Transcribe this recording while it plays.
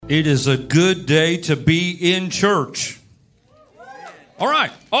It is a good day to be in church. All right,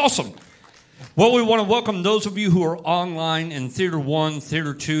 awesome. Well, we want to welcome those of you who are online in Theater 1,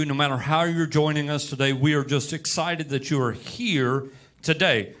 Theater 2. No matter how you're joining us today, we are just excited that you are here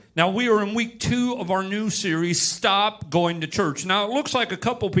today. Now, we are in week 2 of our new series, Stop Going to Church. Now, it looks like a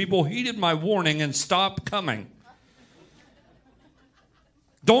couple people heeded my warning and stopped coming.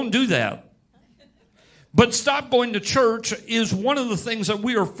 Don't do that. But Stop Going to Church is one of the things that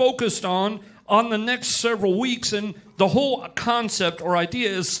we are focused on the next several weeks. And the whole concept or idea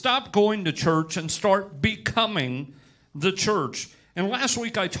is stop going to church and start becoming the church. And last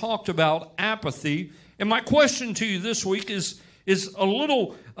week I talked about apathy. And my question to you this week is a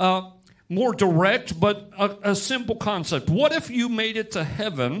little more direct, but a simple concept. What if you made it to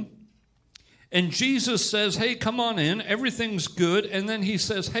heaven and Jesus says, hey, come on in, everything's good. And then he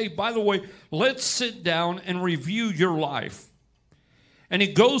says, hey, by the way, let's sit down and review your life. And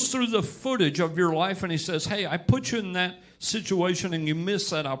he goes through the footage of your life and he says, hey, I put you in that situation and you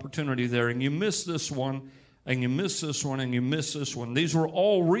missed that opportunity there. And you missed this one, and you missed this one, and you missed this one. These were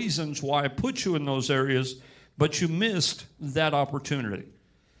all reasons why I put you in those areas, but you missed that opportunity.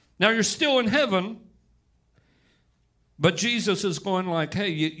 Now you're still in heaven, but Jesus is going like, hey,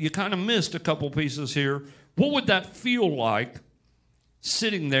 you kind of missed a couple pieces here. What would that feel like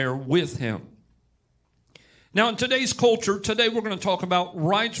sitting there with him? Now, in today's culture, today we're going to talk about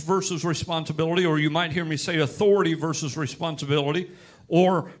rights versus responsibility, or you might hear me say authority versus responsibility,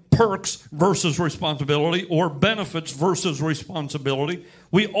 or perks versus responsibility, or benefits versus responsibility.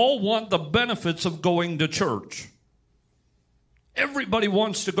 We all want the benefits of going to church. Everybody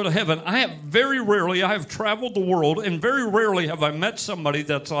wants to go to heaven. I have traveled the world, and very rarely have I met somebody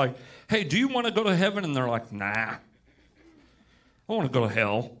that's like, hey, do you want to go to heaven? And they're like, nah, I want to go to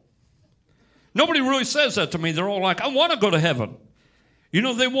hell. Nobody really says that to me. They're all like, I want to go to heaven. You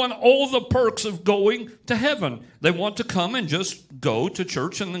know, they want all the perks of going to heaven. They want to come and just go to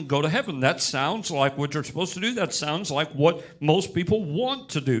church and then go to heaven. That sounds like what you're supposed to do. That sounds like what most people want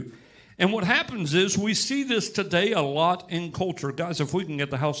to do. And what happens is we see this today a lot in culture. Guys, if we can get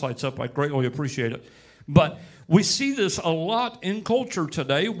the house lights up, I'd greatly appreciate it. But we see this a lot in culture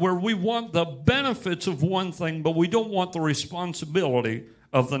today where we want the benefits of one thing, but we don't want the responsibility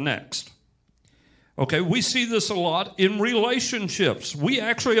of the next. Okay, we see this a lot in relationships. We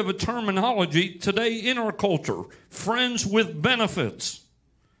actually have a terminology today in our culture, friends with benefits.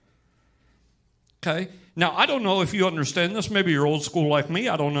 Okay, now I don't know if you understand this. Maybe you're old school like me.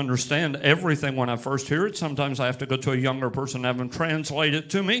 I don't understand everything when I first hear it. Sometimes I have to go to a younger person and have them translate it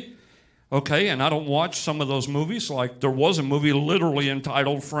to me. Okay, and I don't watch some of those movies. Like there was a movie literally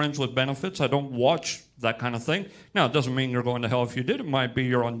entitled Friends with Benefits. I don't watch that kind of thing. Now, it doesn't mean you're going to hell if you did. It might be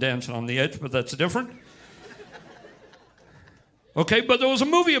you're on dancing on the edge, but that's different. Okay, but there was a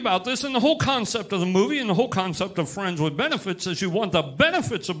movie about this, and the whole concept of the movie and the whole concept of Friends with Benefits is you want the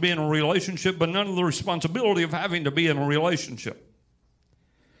benefits of being in a relationship, but none of the responsibility of having to be in a relationship.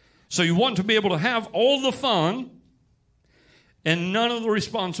 So you want to be able to have all the fun and none of the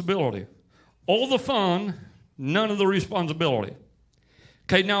responsibility. All the fun, none of the responsibility.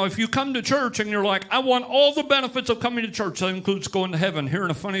 Okay, now if you come to church and you're like, I want all the benefits of coming to church, that includes going to heaven,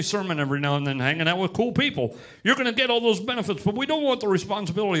 hearing a funny sermon every now and then, hanging out with cool people. You're going to get all those benefits, but we don't want the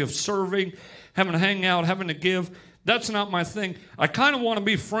responsibility of serving, having to hang out, having to give. That's not my thing. I kind of want to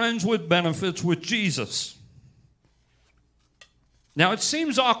be friends with benefits with Jesus. Now, it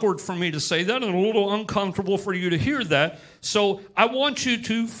seems awkward for me to say that and a little uncomfortable for you to hear that. So I want you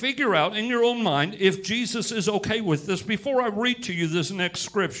to figure out in your own mind if Jesus is okay with this before I read to you this next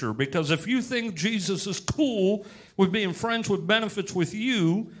scripture. Because if you think Jesus is cool with being friends with benefits with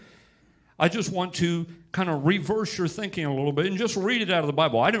you, I just want to kind of reverse your thinking a little bit and just read it out of the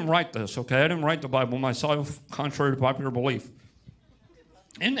Bible. I didn't write this, okay? I didn't write the Bible myself, contrary to popular belief.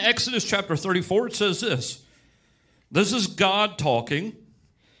 In Exodus chapter 34, it says this. This is God talking.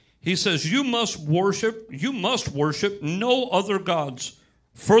 He says, you must worship no other gods,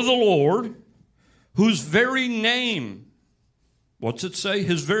 for the Lord, whose very name, what's it say?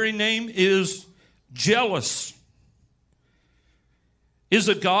 His very name is jealous. Is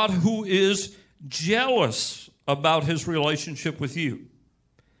a God who is jealous about his relationship with you.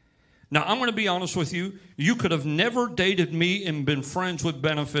 Now, I'm going to be honest with you. You could have never dated me and been friends with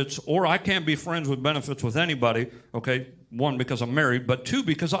benefits, or I can't be friends with benefits with anybody, okay? One, because I'm married, but two,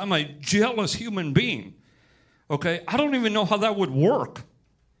 because I'm a jealous human being, okay? I don't even know how that would work.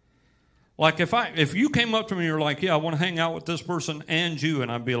 Like, if you came up to me and you're like, yeah, I want to hang out with this person and you,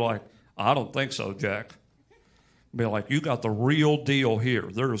 and I'd be like, I don't think so, Jack. I'd be like, you got the real deal here.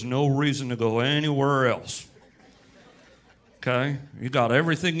 There is no reason to go anywhere else. Okay? You got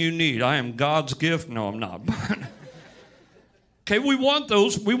everything you need. I am God's gift. No, I'm not. Okay, we want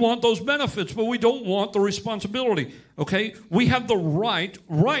those benefits, but we don't want the responsibility. Okay? We have the right,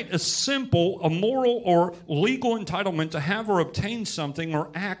 a simple, a moral or legal entitlement to have or obtain something or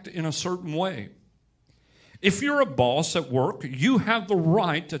act in a certain way. If you're a boss at work, you have the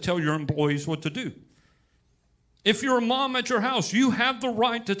right to tell your employees what to do. If you're a mom at your house, you have the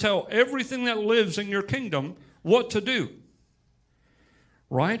right to tell everything that lives in your kingdom what to do.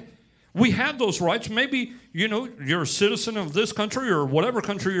 Right? We have those rights. Maybe, you're a citizen of this country or whatever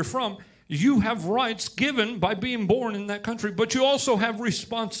country you're from. You have rights given by being born in that country, but you also have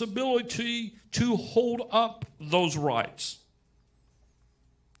responsibility to hold up those rights.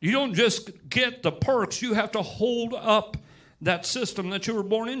 You don't just get the perks. You have to hold up that system that you were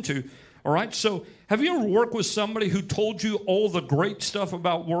born into. All right? So have you ever worked with somebody who told you all the great stuff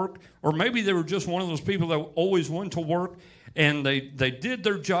about work? Or maybe they were just one of those people that always went to work and they did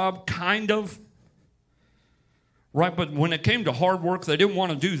their job kind of, right? But when it came to hard work, they didn't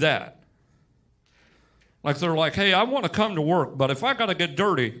want to do that. Like they're like, hey, I want to come to work, but if I got to get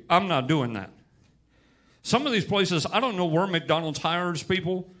dirty, I'm not doing that. Some of these places, I don't know where McDonald's hires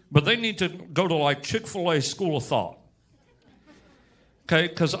people, but they need to go to like Chick-fil-A School of Thought. Okay,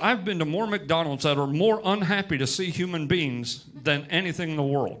 because I've been to more McDonald's that are more unhappy to see human beings than anything in the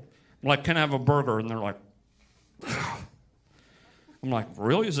world. Like, can I have a burger? And they're like, I'm like,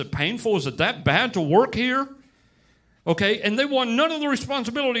 really? Is it painful? Is it that bad to work here? Okay, and they want none of the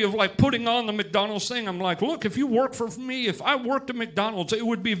responsibility of like putting on the McDonald's thing. I'm like, look, if you work for me, if I worked at McDonald's, it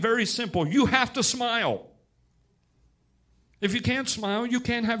would be very simple. You have to smile. If you can't smile, you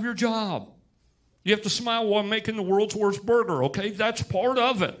can't have your job. You have to smile while making the world's worst burger, okay? That's part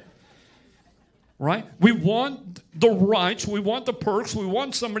of it, right? We want the rights. We want the perks. We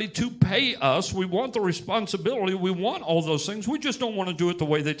want somebody to pay us. We want the responsibility. We want all those things. We just don't want to do it the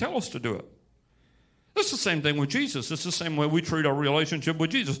way they tell us to do it. It's the same thing with Jesus. It's the same way we treat our relationship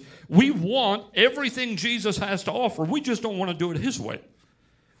with Jesus. We want everything Jesus has to offer. We just don't want to do it his way.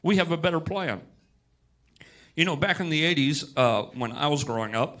 We have a better plan. Back in the 80s, when I was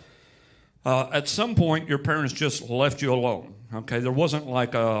growing up, at some point, your parents just left you alone, okay? There wasn't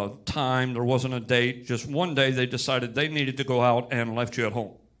like a time, there wasn't a date. Just one day, they decided they needed to go out and left you at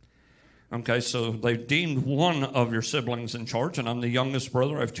home. Okay, so they deemed one of your siblings in charge, and I'm the youngest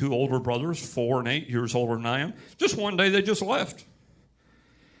brother. I have two older brothers, 4 and 8 years older than I am. Just one day, they just left.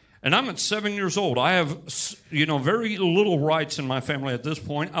 And I'm at 7 years old. I have, very little rights in my family at this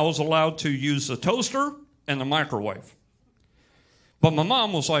point. I was allowed to use the toaster and the microwave. But my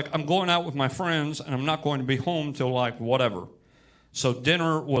mom was like, I'm going out with my friends, and I'm not going to be home till like whatever. So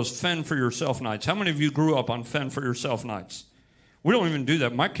dinner was fend for yourself nights. How many of you grew up on fend for yourself nights? We don't even do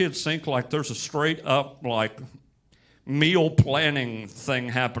that. My kids think like there's a straight up like meal planning thing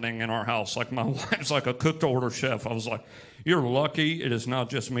happening in our house. Like my wife's like a cook-to-order chef. I was like, you're lucky it is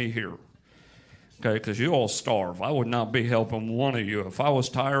not just me here. Okay, because you all starve. I would not be helping one of you. If I was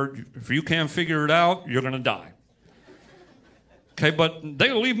tired, if you can't figure it out, you're going to die. Okay, but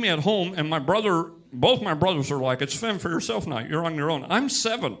they leave me at home, and both my brothers are like, it's fend for yourself night. You're on your own. I'm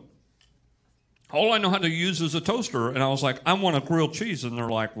 7. All I know how to use is a toaster. And I was like, I want a grilled cheese. And they're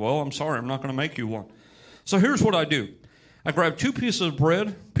like, well, I'm sorry, I'm not going to make you one. So here's what I do. I grab 2 pieces of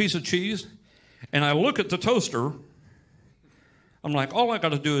bread, piece of cheese, and I look at the toaster. I'm like, all I got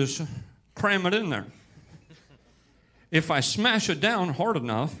to do is cram it in there. If I smash it down hard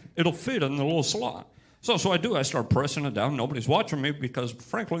enough, it'll fit in the little slot. So I do. I start pressing it down. Nobody's watching me because,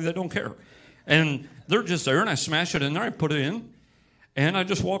 frankly, they don't care. And they're just there, and I smash it in there. I put it in. And I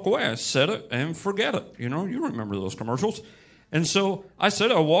just walk away. I set it and forget it. You remember those commercials. And so I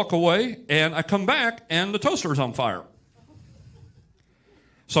said I walk away, and I come back, and the toaster's on fire.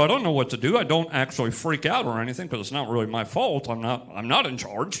 So I don't know what to do. I don't actually freak out or anything because it's not really my fault. I'm not in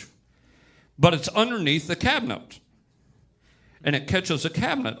charge. But it's underneath the cabinet. And it catches the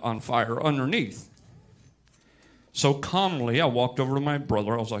cabinet on fire underneath. So calmly, I walked over to my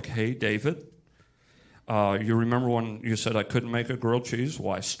brother. I was like, hey, David. You remember when you said I couldn't make a grilled cheese?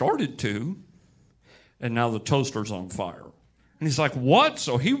 Well, I started to, and now the toaster's on fire. And he's like, what?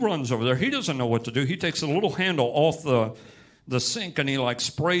 So he runs over there. He doesn't know what to do. He takes a little handle off the sink, and he like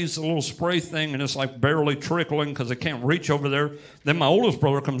sprays a little spray thing, and it's like barely trickling because it can't reach over there. Then my oldest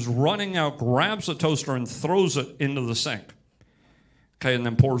brother comes running out, grabs the toaster, and throws it into the sink. Okay, and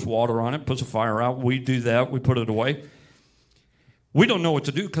then pours water on it, puts a fire out. We do that. We put it away. We don't know what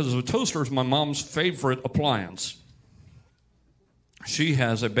to do because the toaster is my mom's favorite appliance. She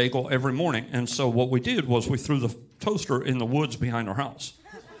has a bagel every morning. And so what we did was we threw the toaster in the woods behind our house.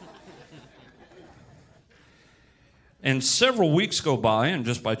 And several weeks go by, and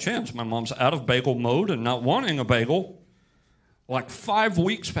just by chance, my mom's out of bagel mode and not wanting a bagel. Like 5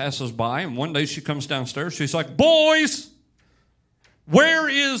 weeks passes by, and one day she comes downstairs. She's like, boys, where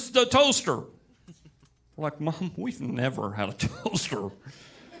is the toaster? We're like, Mom, we've never had a toaster.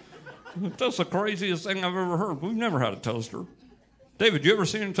 That's the craziest thing I've ever heard. We've never had a toaster. David, you ever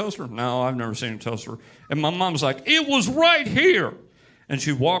seen a toaster? No, I've never seen a toaster. And my mom's like, it was right here. And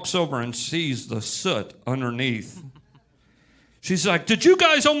she walks over and sees the soot underneath. She's like, did you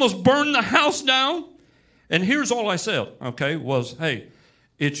guys almost burn the house down? And here's all I said, okay, was, hey,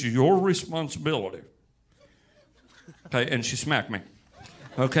 it's your responsibility. Okay, and she smacked me.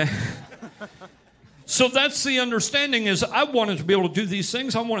 Okay? So that's the understanding is I wanted to be able to do these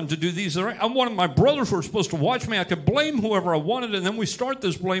things. I wanted to do these. I wanted my brothers who were supposed to watch me. I could blame whoever I wanted, and then we start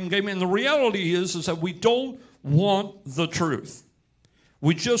this blame game. And the reality is that we don't want the truth.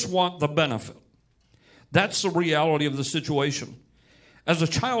 We just want the benefit. That's the reality of the situation. As a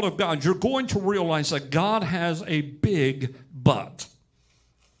child of God, you're going to realize that God has a big but.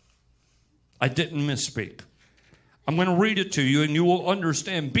 I didn't misspeak. I'm going to read it to you, and you will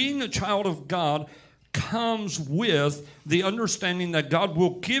understand. Being a child of God comes with the understanding that God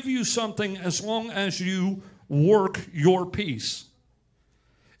will give you something as long as you work your piece.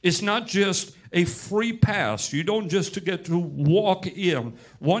 It's not just a free pass. You don't just get to walk in.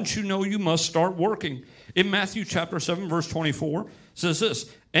 Once you know, you must start working. In Matthew chapter 7, verse 24, says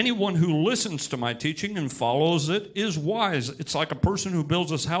this, anyone who listens to my teaching and follows it is wise. It's like a person who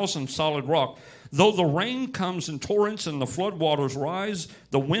builds his house on solid rock. Though the rain comes in torrents and the floodwaters rise,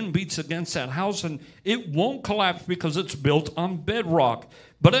 the wind beats against that house and it won't collapse because it's built on bedrock.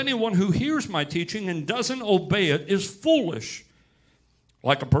 But anyone who hears my teaching and doesn't obey it is foolish.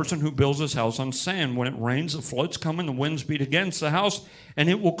 Like a person who builds his house on sand. When it rains, the floods come and the winds beat against the house and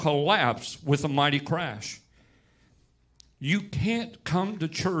it will collapse with a mighty crash. You can't come to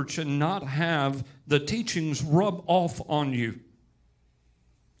church and not have the teachings rub off on you.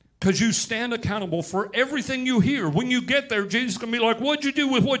 Because you stand accountable for everything you hear. When you get there, Jesus is going to be like, what'd you do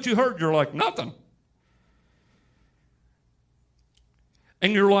with what you heard? You're like, nothing.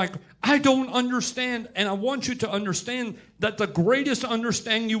 And you're like, I don't understand. And I want you to understand that the greatest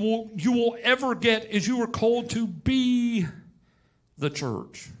understanding you will ever get is you are called to be the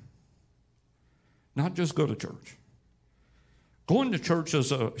church. Not just go to church. Going to church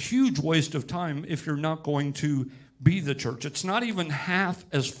is a huge waste of time if you're not going to be the church. It's not even half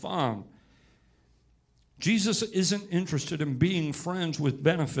as fun. Jesus isn't interested in being friends with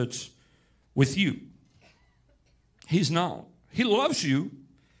benefits with you. He's not. He loves you.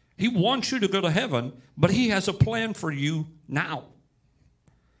 He wants you to go to heaven, but he has a plan for you now.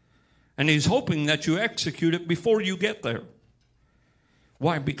 And he's hoping that you execute it before you get there.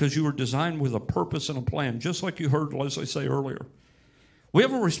 Why? Because you were designed with a purpose and a plan, just like you heard Leslie say earlier. We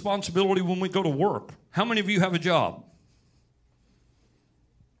have a responsibility when we go to work. How many of you have a job?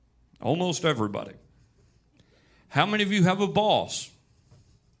 Almost everybody. How many of you have a boss?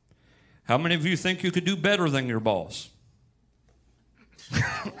 How many of you think you could do better than your boss?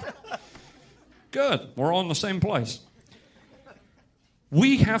 Good. We're all in the same place.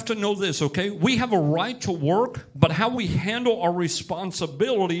 We have to know this, okay? We have a right to work, but how we handle our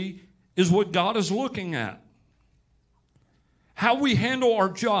responsibility is what God is looking at. How we handle our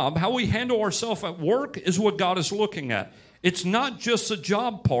job, how we handle ourselves at work is what God is looking at. It's not just the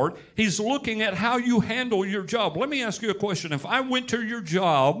job part. He's looking at how you handle your job. Let me ask you a question. If I went to your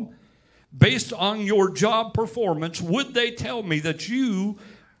job based on your job performance, would they tell me that you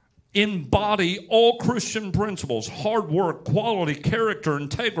embody all Christian principles, hard work, quality, character,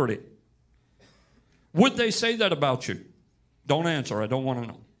 integrity? Would they say that about you? Don't answer. I don't want to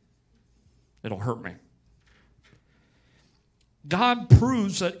know. It'll hurt me. God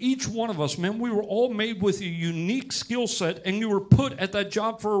proves that each one of us, man, we were all made with a unique skill set, and you were put at that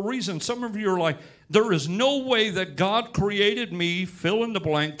job for a reason. Some of you are like, there is no way that God created me, fill in the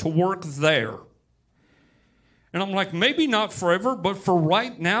blank, to work there. And I'm like, maybe not forever, but for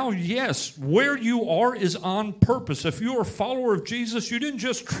right now, yes. Where you are is on purpose. If you are a follower of Jesus, you didn't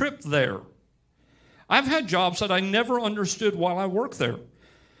just trip there. I've had jobs that I never understood while I worked there.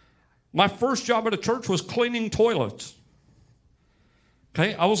 My first job at a church was cleaning toilets.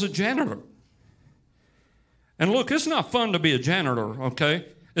 Okay, I was a janitor. And look, it's not fun to be a janitor, okay?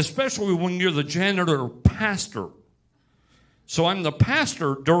 Especially when you're the janitor pastor. So I'm the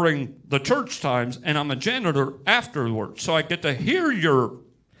pastor during the church times, and I'm a janitor afterwards. So I get to hear your,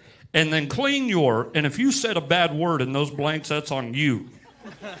 and then clean your, and if you said a bad word in those blanks, that's on you.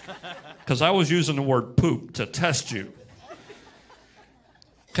 Because I was using the word poop to test you.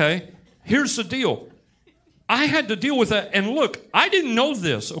 Okay, here's the deal. I had to deal with that. And look, I didn't know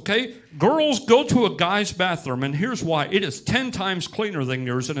this, okay? Girls go to a guy's bathroom, and here's why. It is 10 times cleaner than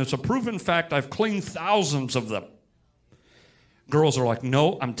yours, and it's a proven fact. I've cleaned thousands of them. Girls are like,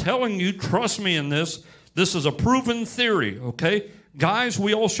 no, I'm telling you, trust me in this. This is a proven theory, okay? Guys,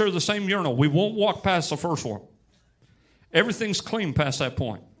 we all share the same urinal. We won't walk past the first one. Everything's clean past that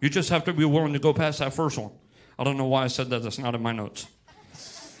point. You just have to be willing to go past that first one. I don't know why I said that. That's not in my notes.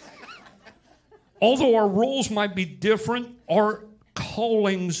 Although our roles might be different, our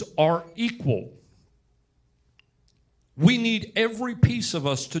callings are equal. We need every piece of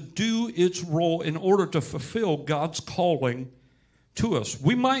us to do its role in order to fulfill God's calling to us.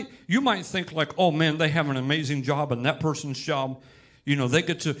 You might think like, oh man, they have an amazing job, and that person's job, you know, they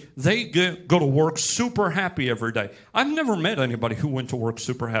go to work super happy every day. I've never met anybody who went to work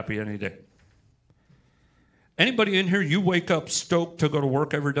super happy any day. Anybody in here, you wake up stoked to go to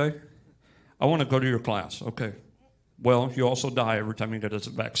work every day? I want to go to your class. Okay. Well, you also die every time you get a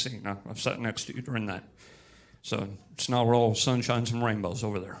vaccine. I've sat next to you during that. So it's not all sunshines and rainbows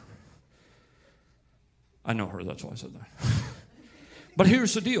over there. I know her, that's why I said that. But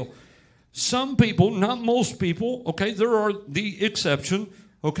here's the deal. Some people, not most people, okay, there are the exception,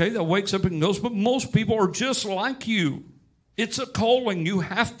 okay, that wakes up and goes, but most people are just like you. It's a calling. You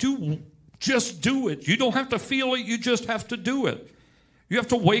have to just do it. You don't have to feel it. You just have to do it. You have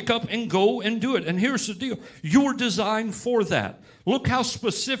to wake up and go and do it. And here's the deal. You were designed for that. Look how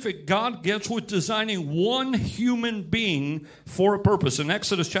specific God gets with designing one human being for a purpose. In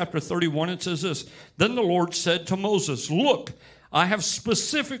Exodus chapter 31, it says this. Then the Lord said to Moses, look, I have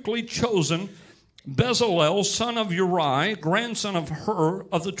specifically chosen Bezalel, son of Uri, grandson of Hur,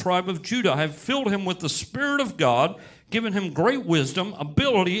 of the tribe of Judah. I have filled him with the Spirit of God, given him great wisdom,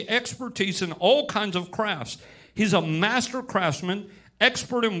 ability, expertise in all kinds of crafts. He's a master craftsman,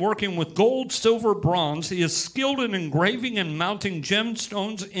 expert in working with gold, silver, bronze. He is skilled in engraving and mounting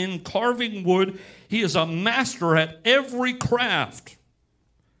gemstones, in carving wood. He is a master at every craft.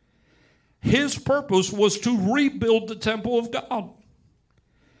 His purpose was to rebuild the temple of God.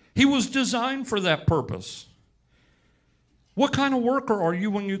 He was designed for that purpose. What kind of worker are you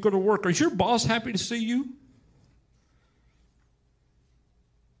when you go to work? Is your boss happy to see you?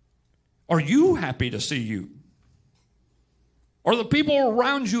 Are you happy to see you? Are the people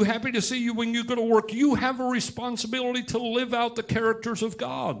around you happy to see you when you go to work? You have a responsibility to live out the characters of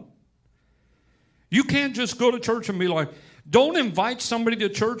God. You can't just go to church and be like, don't invite somebody to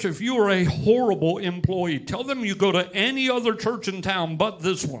church if you are a horrible employee. Tell them you go to any other church in town but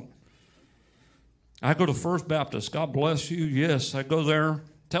this one. I go to First Baptist. God bless you. Yes, I go there.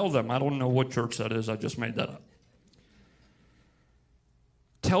 Tell them. I don't know what church that is. I just made that up.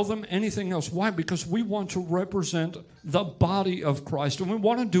 Tell them anything else. Why? Because we want to represent the body of Christ, and we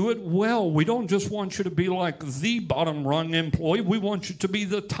want to do it well. We don't just want you to be like the bottom rung employee. We want you to be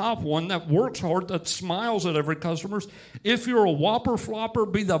the top one that works hard, that smiles at every customer. If you're a Whopper flopper,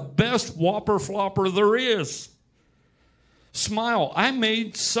 be the best Whopper flopper there is. Smile. I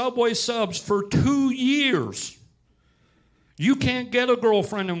made Subway subs for 2 years. You can't get a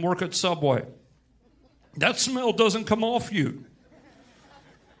girlfriend and work at Subway. That smell doesn't come off you.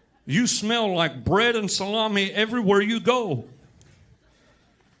 You smell like bread and salami everywhere you go.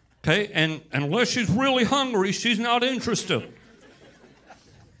 Okay? And unless she's really hungry, she's not interested.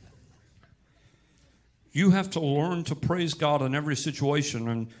 You have to learn to praise God in every situation.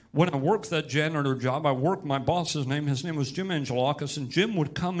 And when I worked that janitor job, my boss's name, his name was Jim Angelakis, and Jim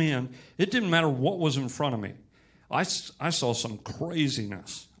would come in. It didn't matter what was in front of me. I saw some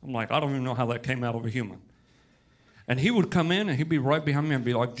craziness. I'm like, I don't even know how that came out of a human. And he would come in, and he'd be right behind me and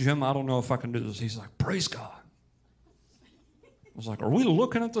be like, Jim, I don't know if I can do this. He's like, praise God. I was like, are we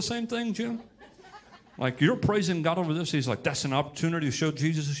looking at the same thing, Jim? Like, you're praising God over this? He's like, that's an opportunity to show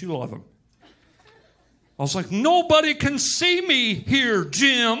Jesus you love him. I was like, nobody can see me here,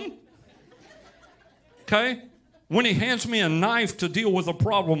 Jim. Okay? When he hands me a knife to deal with a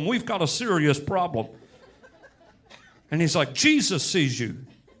problem, we've got a serious problem. And he's like, Jesus sees you.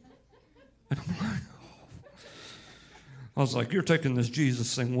 And I'm like, I was like, you're taking this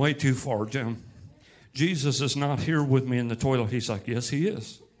Jesus thing way too far, Jim. Jesus is not here with me in the toilet. He's like, yes, he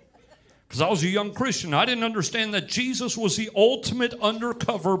is. Because I was a young Christian. I didn't understand that Jesus was the ultimate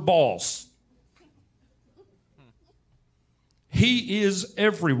undercover boss. He is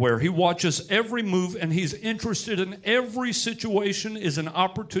everywhere. He watches every move, and he's interested in every situation is an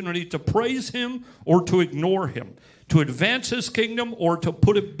opportunity to praise him or to ignore him, to advance his kingdom or to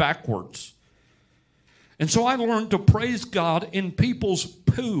put it backwards. And so I learned to praise God in people's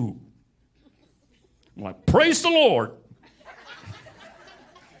poo. I'm like, praise the Lord.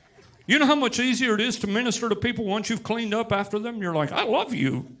 You know how much easier it is to minister to people once you've cleaned up after them? You're like, I love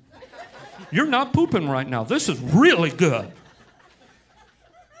you. You're not pooping right now. This is really good.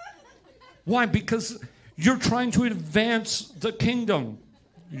 Why? Because you're trying to advance the kingdom.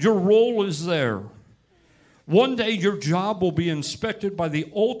 Your role is there. One day your job will be inspected by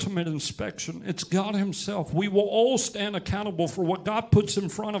the ultimate inspection. It's God himself. We will all stand accountable for what God puts in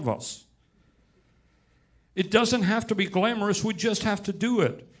front of us. It doesn't have to be glamorous. We just have to do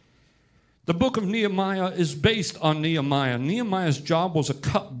it. The book of Nehemiah is based on Nehemiah. Nehemiah's job was a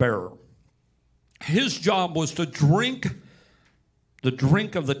cupbearer. His job was to drink the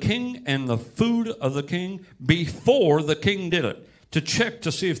drink of the king and the food of the king before the king did it, to check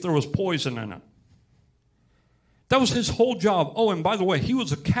to see if there was poison in it. That was his whole job. Oh, and by the way, he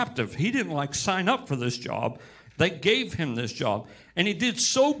was a captive. He didn't sign up for this job. They gave him this job. And he did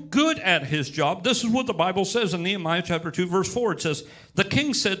so good at his job. This is what the Bible says in Nehemiah chapter 2, verse 4. It says, the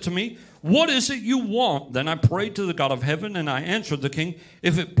king said to me, what is it you want? Then I prayed to the God of heaven, and I answered the king,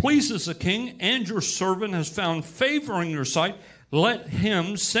 if it pleases the king and your servant has found favor in your sight, let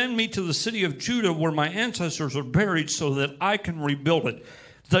him send me to the city of Judah where my ancestors are buried so that I can rebuild it.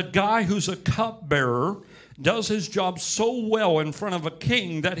 The guy who's a cupbearer does his job so well in front of a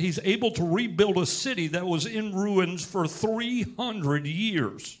king that he's able to rebuild a city that was in ruins for 300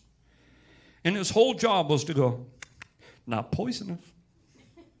 years. And his whole job was to go, not poisonous.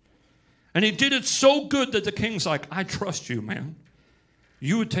 And he did it so good that the king's like, I trust you, man.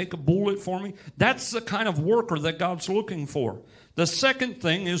 You would take a bullet for me? That's the kind of worker that God's looking for. The second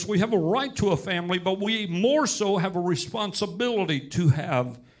thing is we have a right to a family, but we more so have a responsibility to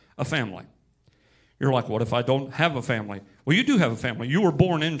have a family. You're like, what if I don't have a family? Well, you do have a family. You were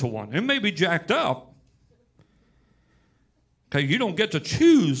born into one. It may be jacked up. Okay, you don't get to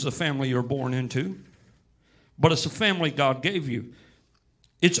choose the family you're born into, but it's a family God gave you.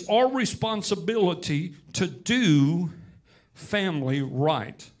 It's our responsibility to do family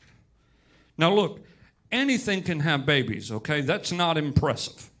right. Now look, anything can have babies, okay? That's not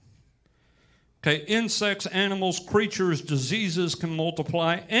impressive. Okay, insects, animals, creatures, diseases can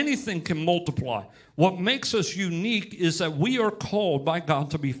multiply. Anything can multiply. What makes us unique is that we are called by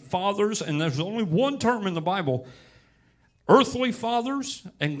God to be fathers, and there's only one term in the Bible, earthly fathers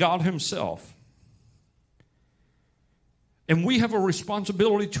and God himself. And we have a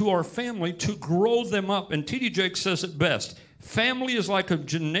responsibility to our family to grow them up. And T.D. Jakes says it best. Family is like a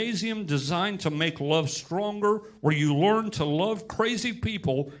gymnasium designed to make love stronger, where you learn to love crazy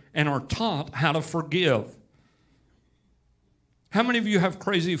people and are taught how to forgive. How many of you have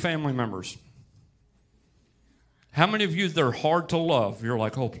crazy family members? How many of you, they're hard to love? You're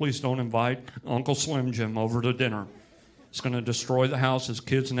like, oh, please don't invite Uncle Slim Jim over to dinner. It's going to destroy the house. His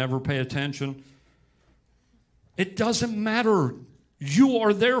kids never pay attention. It doesn't matter. You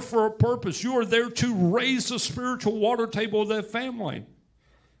are there for a purpose. You are there to raise the spiritual water table of that family.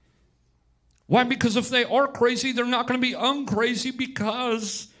 Why? Because if they are crazy, they're not going to be uncrazy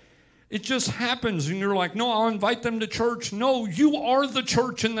because it just happens. And you're like, no, I'll invite them to church. No, you are the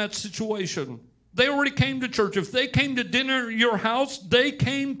church in that situation. They already came to church. If they came to dinner at your house, they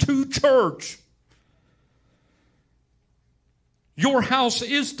came to church. Your house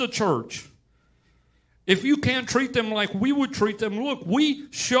is the church. If you can't treat them like we would treat them, look,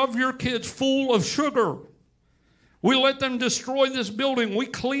 we shove your kids full of sugar. We let them destroy this building. We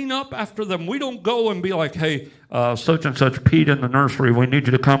clean up after them. We don't go and be like, hey, such and such peed in the nursery. We need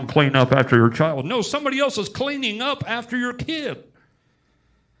you to come clean up after your child. No, somebody else is cleaning up after your kid.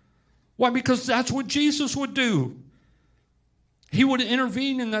 Why? Because that's what Jesus would do. He would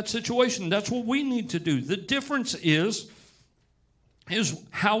intervene in that situation. That's what we need to do. The difference is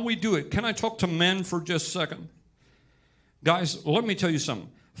how we do it. Can I talk to men for just a second? Guys, let me tell you something.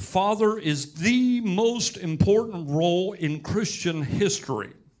 Father is the most important role in Christian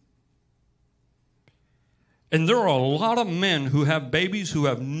history. And there are a lot of men who have babies who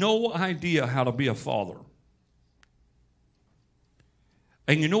have no idea how to be a father.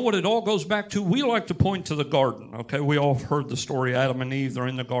 And you know what it all goes back to? We like to point to the garden, okay? We all heard the story, Adam and Eve, they're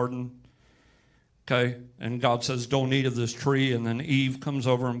in the garden. Okay, and God says, don't eat of this tree. And then Eve comes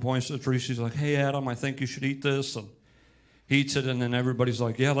over and points to the tree. She's like, hey, Adam, I think you should eat this. And he eats it, and then everybody's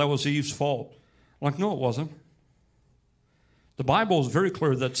like, yeah, that was Eve's fault. I'm like, no, it wasn't. The Bible is very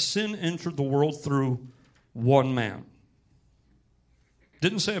clear that sin entered the world through one man.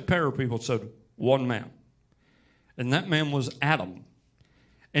 Didn't say a pair of people, it said one man. And that man was Adam.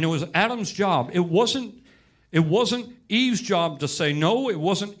 And it was Adam's job. It wasn't Eve's job to say no. It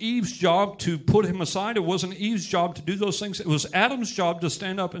wasn't Eve's job to put him aside. It wasn't Eve's job to do those things. It was Adam's job to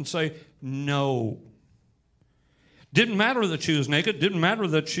stand up and say no. Didn't matter that she was naked. Didn't matter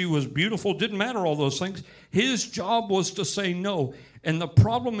that she was beautiful. Didn't matter all those things. His job was to say no. And the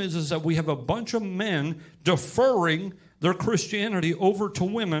problem is that we have a bunch of men deferring their Christianity over to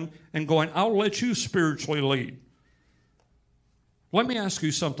women and going, I'll let you spiritually lead. Let me ask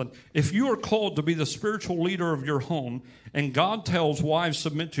you something. If you are called to be the spiritual leader of your home and God tells wives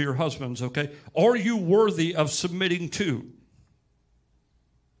submit to your husbands, okay, are you worthy of submitting to?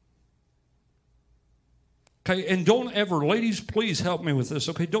 Okay, and don't ever, ladies, please help me with this,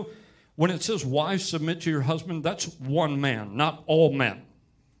 okay? When it says wives submit to your husband, that's one man, not all men.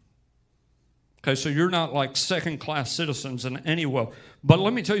 Okay, so you're not like second-class citizens in any way. But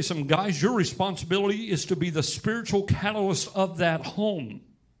let me tell you something, guys, your responsibility is to be the spiritual catalyst of that home.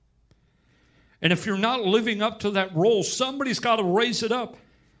 And if you're not living up to that role, somebody's got to raise it up.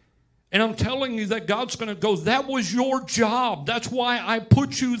 And I'm telling you that God's going to go, that was your job. That's why I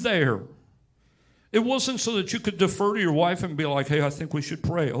put you there. It wasn't so that you could defer to your wife and be like, hey, I think we should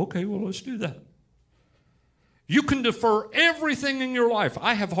pray. Okay, well, let's do that. You can defer everything in your life.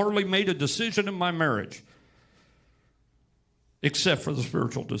 I have hardly made a decision in my marriage except for the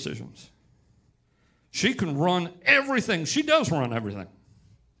spiritual decisions. She can run everything. She does run everything.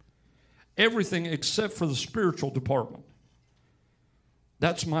 Everything except for the spiritual department.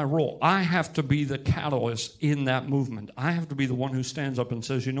 That's my role. I have to be the catalyst in that movement. I have to be the one who stands up and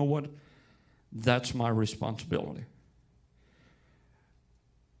says, you know what? That's my responsibility.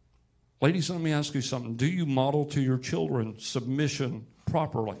 Ladies, let me ask you something. Do you model to your children submission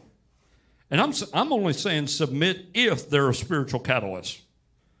properly? And I'm only saying submit if they're a spiritual catalyst.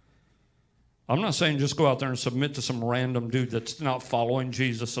 I'm not saying just go out there and submit to some random dude that's not following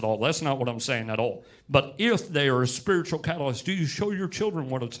Jesus at all. That's not what I'm saying at all. But if they are a spiritual catalyst, do you show your children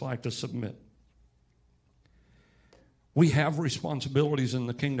what it's like to submit? We have responsibilities in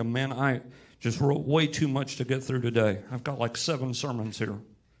the kingdom. Man, I just wrote way too much to get through today. I've got like 7 sermons here.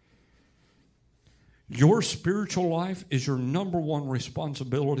 Your spiritual life is your number one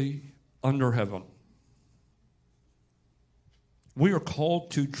responsibility under heaven. We are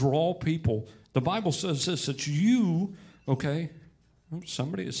called to draw people. The Bible says this, that you, okay,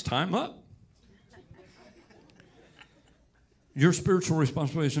 somebody, it's time up. Your spiritual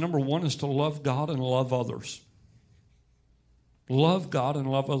responsibility is number one is to love God and love others. Love God and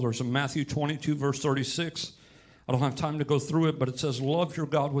love others. In Matthew 22, verse 36, I don't have time to go through it, but it says, love your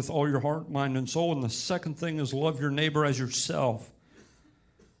God with all your heart, mind, and soul. And the second thing is love your neighbor as yourself.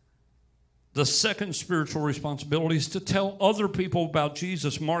 The second spiritual responsibility is to tell other people about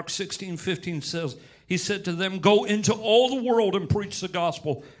Jesus. Mark 16:15 says, he said to them, go into all the world and preach the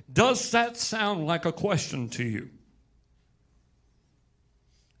gospel. Does that sound like a question to you?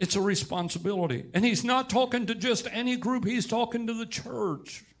 It's a responsibility. And he's not talking to just any group. He's talking to the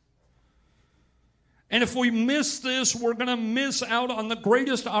church. And if we miss this, we're going to miss out on the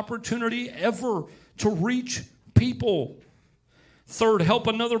greatest opportunity ever to reach people. Third, help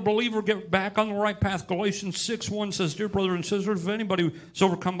another believer get back on the right path. Galatians 6:1 says, dear brothers and sisters, if anybody is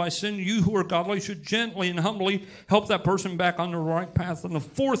overcome by sin, you who are godly should gently and humbly help that person back on the right path. And the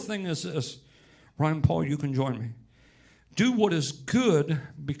fourth thing is this. Ryan, Paul, you can join me. Do what is good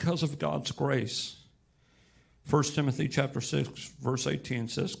because of God's grace. 1 Timothy chapter 6, verse 18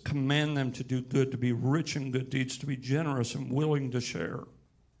 says, command them to do good, to be rich in good deeds, to be generous and willing to share.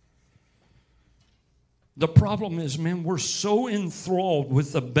 The problem is, man, we're so enthralled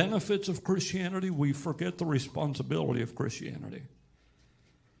with the benefits of Christianity, we forget the responsibility of Christianity.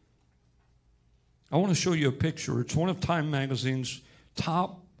 I want to show you a picture. It's one of Time magazine's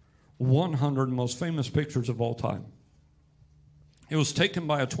top 100 most famous pictures of all time. It was taken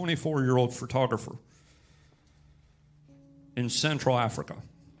by a 24-year-old photographer in Central Africa.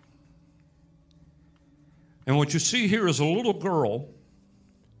 And what you see here is a little girl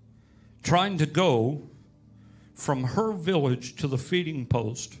trying to go from her village to the feeding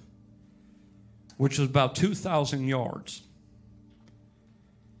post, which is about 2,000 yards.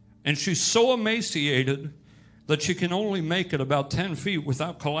 And she's so emaciated that she can only make it about 10 feet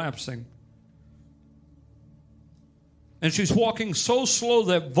without collapsing. And she's walking so slow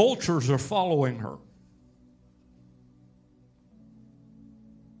that vultures are following her.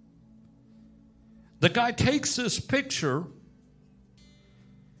 The guy takes this picture,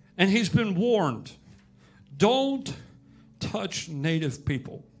 and he's been warned, don't touch native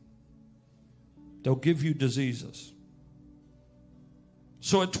people. They'll give you diseases.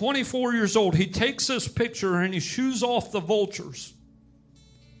 So at 24 years old, he takes this picture and he shoos off the vultures.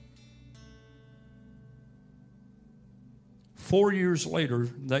 4 years later,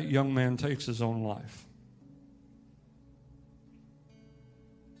 that young man takes his own life.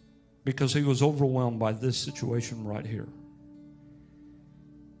 because he was overwhelmed by this situation right here.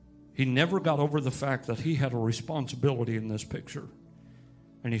 He never got over the fact that he had a responsibility in this picture.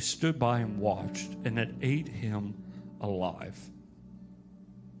 And he stood by and watched, and it ate him alive.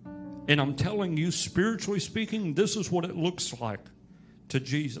 And I'm telling you, spiritually speaking, this is what it looks like to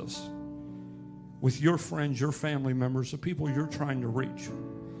Jesus. With your friends, your family members, the people you're trying to reach.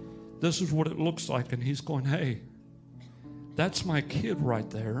 This is what it looks like. And he's going, hey, that's my kid right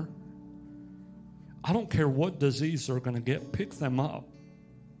there. I don't care what disease they're going to get, pick them up.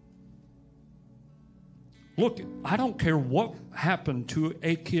 Look, I don't care what happened to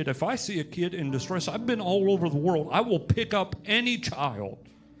a kid. If I see a kid in distress, I've been all over the world. I will pick up any child.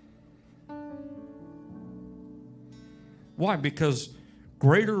 Why? Because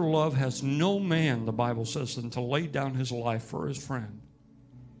greater love has no man, the Bible says, than to lay down his life for his friend.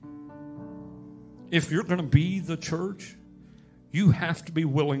 If you're going to be the church, you have to be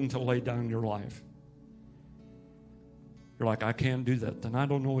willing to lay down your life. You're like, I can't do that. Then I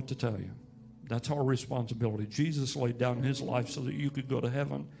don't know what to tell you. That's our responsibility. Jesus laid down his life so that you could go to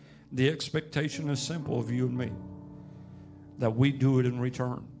heaven. The expectation is simple of you and me, that we do it in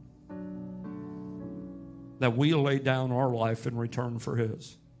return. That we lay down our life in return for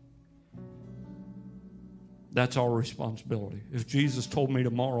his. That's our responsibility. If Jesus told me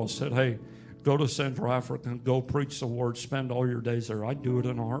tomorrow, said, hey, go to Central Africa and go preach the word, spend all your days there, I'd do it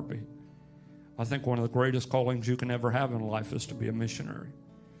in a heartbeat. I think one of the greatest callings you can ever have in life is to be a missionary.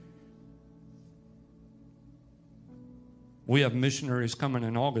 We have missionaries coming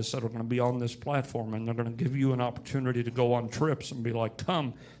in August that are going to be on this platform, and they're going to give you an opportunity to go on trips and be like,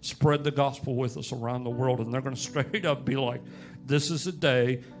 come, spread the gospel with us around the world. And they're going to straight up be like, this is a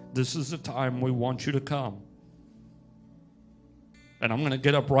day, this is a time we want you to come. And I'm going to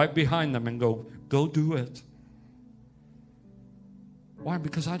get up right behind them and go do it. Why?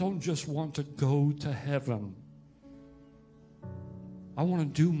 Because I don't just want to go to heaven. I want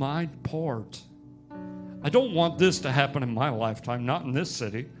to do my part. I don't want this to happen in my lifetime, not in this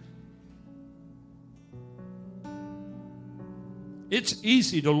city. It's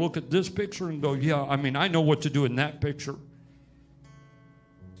easy to look at this picture and go, yeah, I mean, I know what to do in that picture.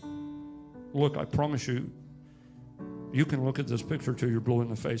 Look, I promise you, you can look at this picture till you're blue in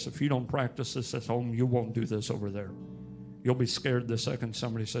the face. If you don't practice this at home, you won't do this over there. You'll be scared the second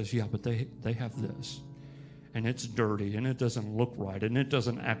somebody says, yeah, but they have this. And it's dirty, and it doesn't look right, and it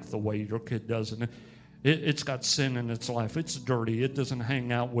doesn't act the way your kid does. And it's got sin in its life. It's dirty. It doesn't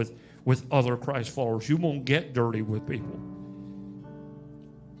hang out with other Christ followers. You won't get dirty with people.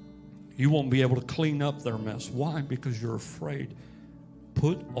 You won't be able to clean up their mess. Why? Because you're afraid.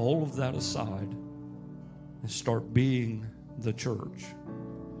 Put all of that aside and start being the church.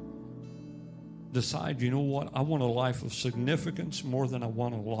 Decide, you know what? I want a life of significance more than I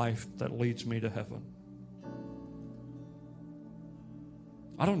want a life that leads me to heaven.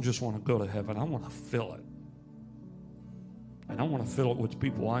 I don't just want to go to heaven. I want to fill it. And I want to fill it with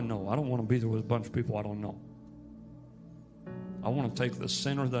people I know. I don't want to be there with a bunch of people I don't know. I want to take the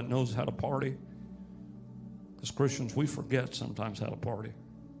sinner that knows how to party. Because Christians, we forget sometimes how to party.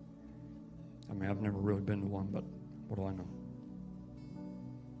 I mean, I've never really been to one, but what do I know?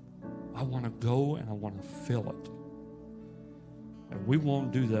 I want to go and I want to fill it. And we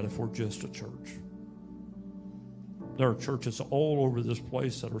won't do that if we're just a church. There are churches all over this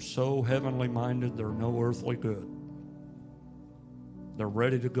place that are so heavenly minded, they're no earthly good. They're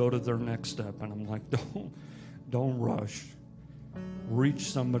ready to go to their next step. And I'm like, don't rush. Reach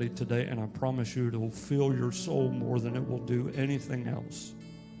somebody today, and I promise you it will fill your soul more than it will do anything else.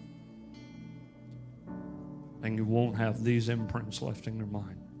 And you won't have these imprints left in your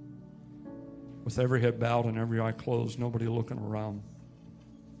mind. With every head bowed and every eye closed, nobody looking around.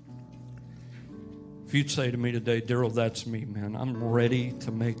 If you'd say to me today, Daryl, that's me, man. I'm ready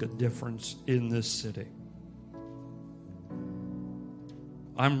to make a difference in this city.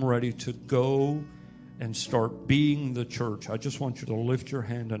 I'm ready to go and start being the church. I just want you to lift your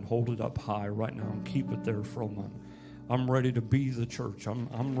hand and hold it up high right now and keep it there for a moment. I'm ready to be the church.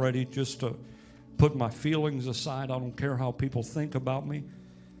 I'm ready just to put my feelings aside. I don't care how people think about me.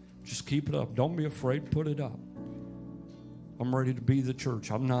 Just keep it up. Don't be afraid. Put it up. I'm ready to be the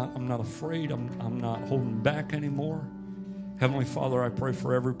church. I'm not afraid. I'm not holding back anymore. Heavenly Father, I pray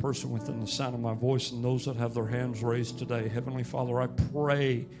for every person within the sound of my voice and those that have their hands raised today. Heavenly Father, I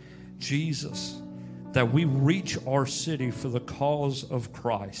pray, Jesus, that we reach our city for the cause of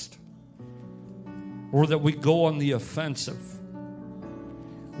Christ. Or that we go on the offensive.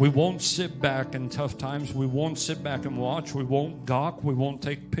 We won't sit back in tough times. We won't sit back and watch. We won't gawk. We won't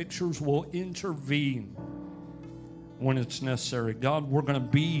take pictures. We'll intervene. when it's necessary. God, we're going to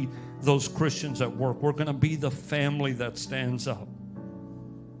be those Christians at work. We're going to be the family that stands up.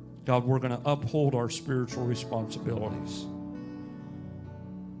 God, we're going to uphold our spiritual responsibilities.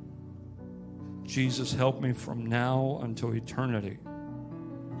 Jesus, help me from now until eternity.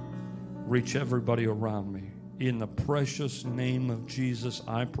 Reach everybody around me. In the precious name of Jesus,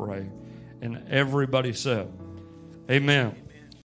 I pray. And everybody said, amen.